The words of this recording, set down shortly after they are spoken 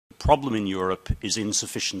problem in Europe is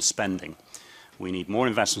insufficient spending. We need more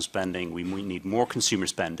investment spending, we need more consumer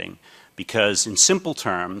spending, because in simple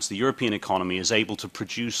terms, the European economy is able to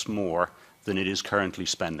produce more than it is currently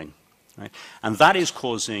spending. Right? And that is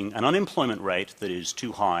causing an unemployment rate that is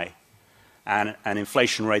too high and an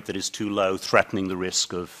inflation rate that is too low, threatening the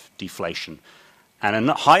risk of deflation. And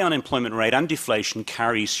a high unemployment rate and deflation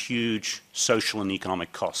carries huge social and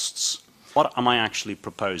economic costs. What am I actually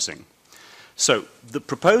proposing? So the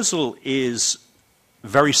proposal is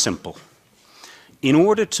very simple. In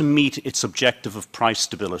order to meet its objective of price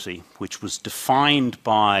stability, which was defined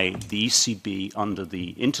by the ECB under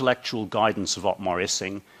the intellectual guidance of Otmar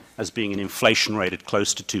Issing as being an inflation rate at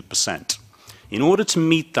close to 2%, in order to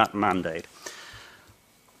meet that mandate,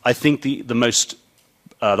 I think the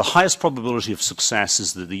highest probability of success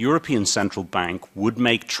is that the European Central Bank would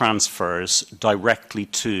make transfers directly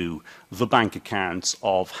to the bank accounts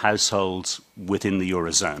of households within the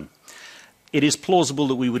Eurozone. It is plausible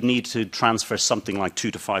that we would need to transfer something like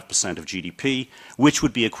 2 to 5% of GDP, which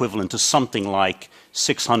would be equivalent to something like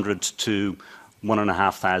 600 to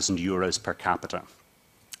 1,500 euros per capita.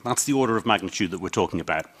 That's the order of magnitude that we're talking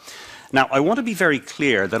about. Now, I want to be very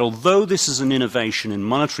clear that although this is an innovation in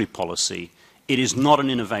monetary policy, it is not an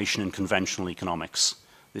innovation in conventional economics.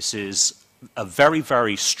 This is a very,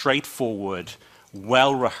 very straightforward,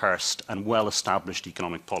 well-rehearsed and well-established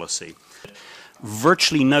economic policy.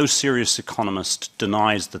 Virtually no serious economist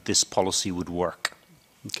denies that this policy would work.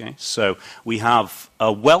 Okay? So we have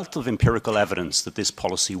a wealth of empirical evidence that this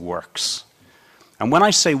policy works. And when I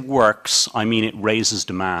say works, I mean it raises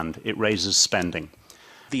demand, it raises spending.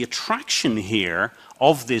 The attraction here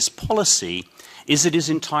of this policy is it is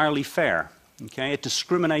entirely fair. Okay? It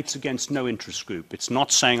discriminates against no interest group. It's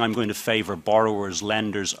not saying I'm going to favor borrowers,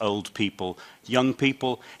 lenders, old people, young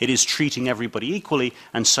people. It is treating everybody equally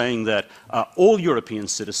and saying that all European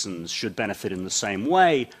citizens should benefit in the same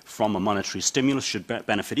way from a monetary stimulus, should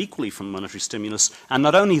benefit equally from monetary stimulus. And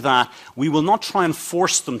not only that, we will not try and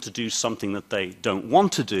force them to do something that they don't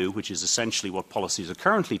want to do, which is essentially what policies are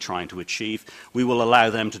currently trying to achieve. We will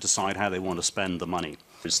allow them to decide how they want to spend the money.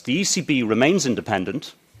 The ECB remains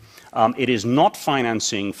independent. It is not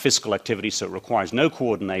financing fiscal activity, so it requires no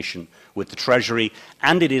coordination with the Treasury,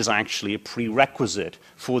 and it is actually a prerequisite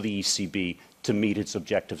for the ECB to meet its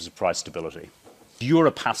objectives of price stability.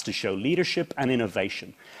 Europe has to show leadership and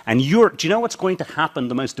innovation. And do you know what's going to happen?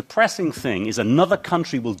 The most depressing thing is another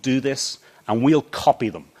country will do this, and we'll copy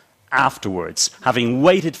them afterwards, having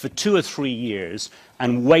waited for 2 or 3 years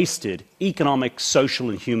and wasted economic, social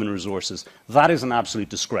and human resources. That is an absolute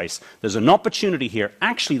disgrace. There's an opportunity here.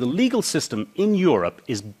 Actually, the legal system in Europe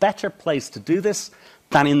is better placed to do this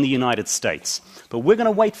than in the United States. But we're going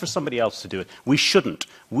to wait for somebody else to do it. We shouldn't.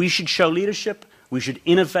 We should show leadership. We should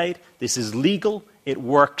innovate. This is legal. It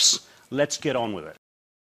works. Let's get on with it.